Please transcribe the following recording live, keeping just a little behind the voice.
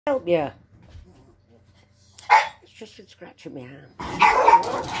Help you. It's just been scratching my arm.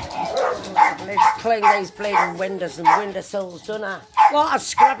 Let's clean these bleeding windows and windowsills, don't I? What a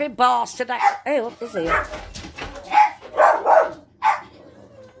scrappy boss today. Hey, what is here?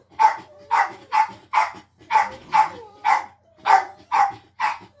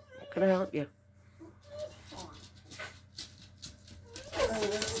 Can I help you?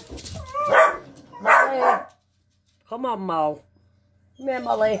 Molly. Come on, Mo. Come here,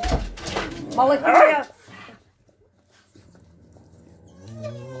 Molly. Molly, come here.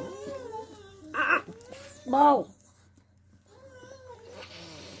 Mo.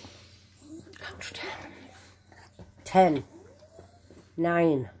 Count to 10. 10,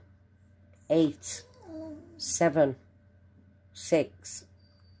 9, 8, 7, 6,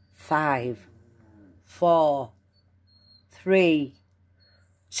 5, 4, 3,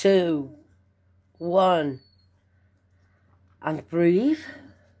 2, 1. And breathe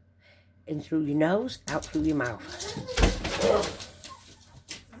in through your nose, out through your mouth.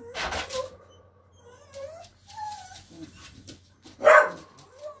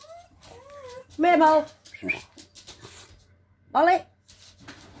 Come here, Mo. Molly,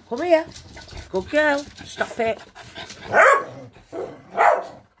 come here. Good girl. Stop it.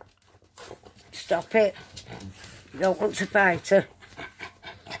 Stop it. You don't want to fight her.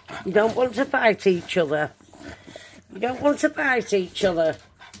 You don't want to fight each other. You don't want to fight each other.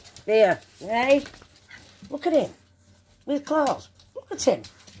 Here, hey? Look at him. With claws. Look at him.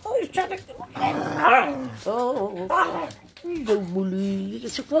 Oh, he's trying to... Oh. Hello, Molly.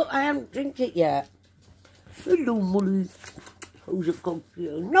 It's a float. I haven't drink it yet. Hello, Molly. How's it going for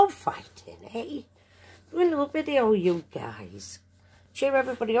you? No fighting, eh? Do a little video, you guys. Cheer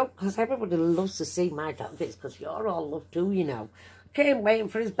everybody up, because everybody loves to see my dog. It's because you're all love too, you know. Came waiting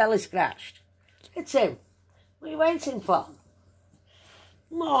for his belly scratched. It's him. What are you waiting for?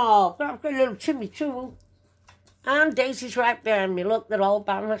 Oh, I've got a little Timmy too. And Daisy's right behind me. Look, they're all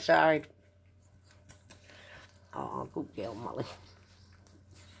by my side. Oh, good girl, Molly.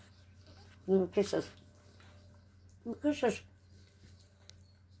 Kisses. Kisses.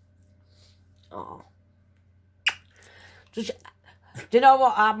 Oh. Do you know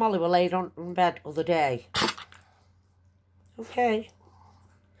what? Our Molly were laid on in bed the other day. Okay.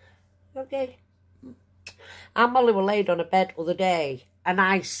 Okay. Our Molly were laid on a bed the other day, and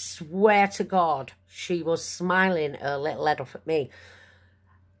I swear to God, she was smiling her little head off at me.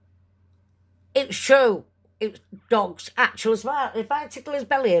 It's true. It's dogs' actual smile. If I tickle his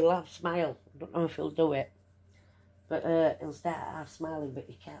belly, he'll have a smile. I don't know if he'll do it. But he'll start half smiling, but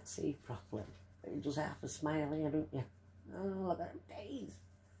you can't see properly. But he does half a smile here, don't you? Oh, that days.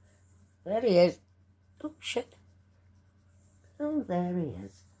 There he is. Oh, shit. Oh, there he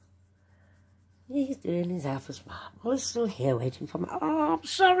is. He's doing his half a smile. Well, he's still here waiting for me. Oh, I'm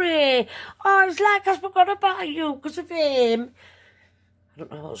sorry. Oh, it's like I forgot about you because of him. I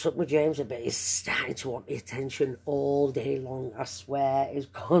don't know what's up with James, but he's starting to want the attention all day long. I swear, he's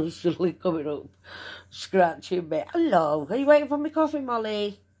constantly coming up, scratching me. Hello, are you waiting for my coffee,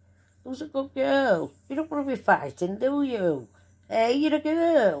 Molly? Who's a good girl? You don't want to be fighting, do you? Hey, you're a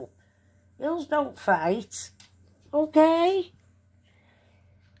girl. Girls don't fight. Okay?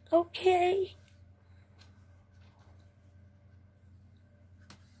 Okay?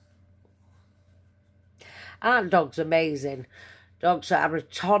 Aren't dogs amazing? Dogs are a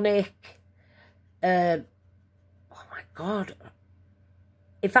tonic. Oh my God.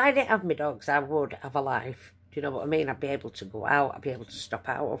 If I didn't have my dogs, I would have a life. Do you know what I mean? I'd be able to go out. I'd be able to stop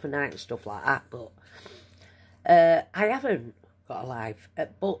out overnight and stuff like that. But I haven't got a life.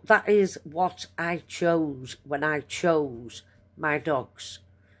 But that is what I chose when I chose my dogs.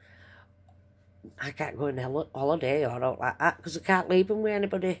 I can't go on a holiday or not like that because I can't leave them with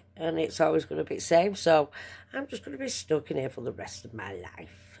anybody and it's always going to be the same. So I'm just going to be stuck in here for the rest of my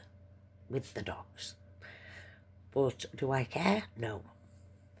life with the dogs. But do I care? No.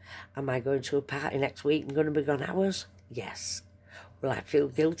 Am I going to a party next week and going to be gone hours? Yes. Will I feel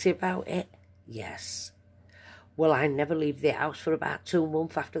guilty about it? Yes. Will I never leave the house for about 2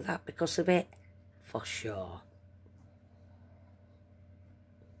 months after that because of it? For sure.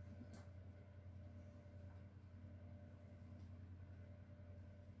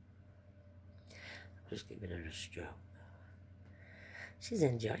 Just giving her a stroke. She's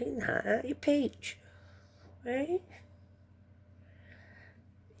enjoying that, aren't you, Peach? Right?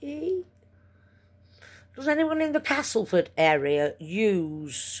 Hey? Does anyone in the Castleford area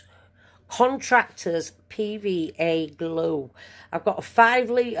use Contractors PVA glue? I've got a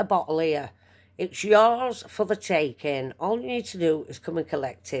 5-litre bottle here. It's yours for the taking. All you need to do is come and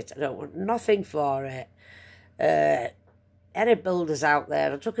collect it. I don't want nothing for it. any builders out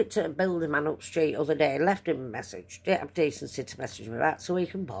there, I took it to a building man up street the other day, left him a message, didn't have decency to message me back so he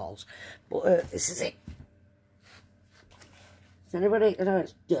can pause. But this is it. Does anybody, I know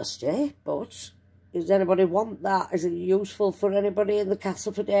it's dusty, but does anybody want that? Is it useful for anybody in the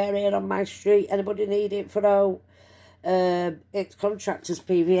Castleford area on my street? Anybody need it for out? It's contractors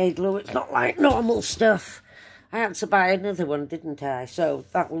PVA glue. It's not like normal stuff. I had to buy another one, didn't I? So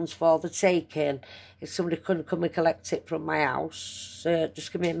that one's for the taking. If somebody couldn't come and collect it from my house,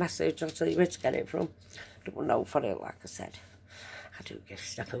 just give me a message. I'll tell you where to get it from. I don't know for it, like I said. I do give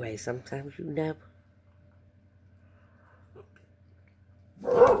stuff away sometimes, you know.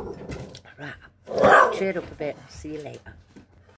 Right, cheer up a bit. See you later.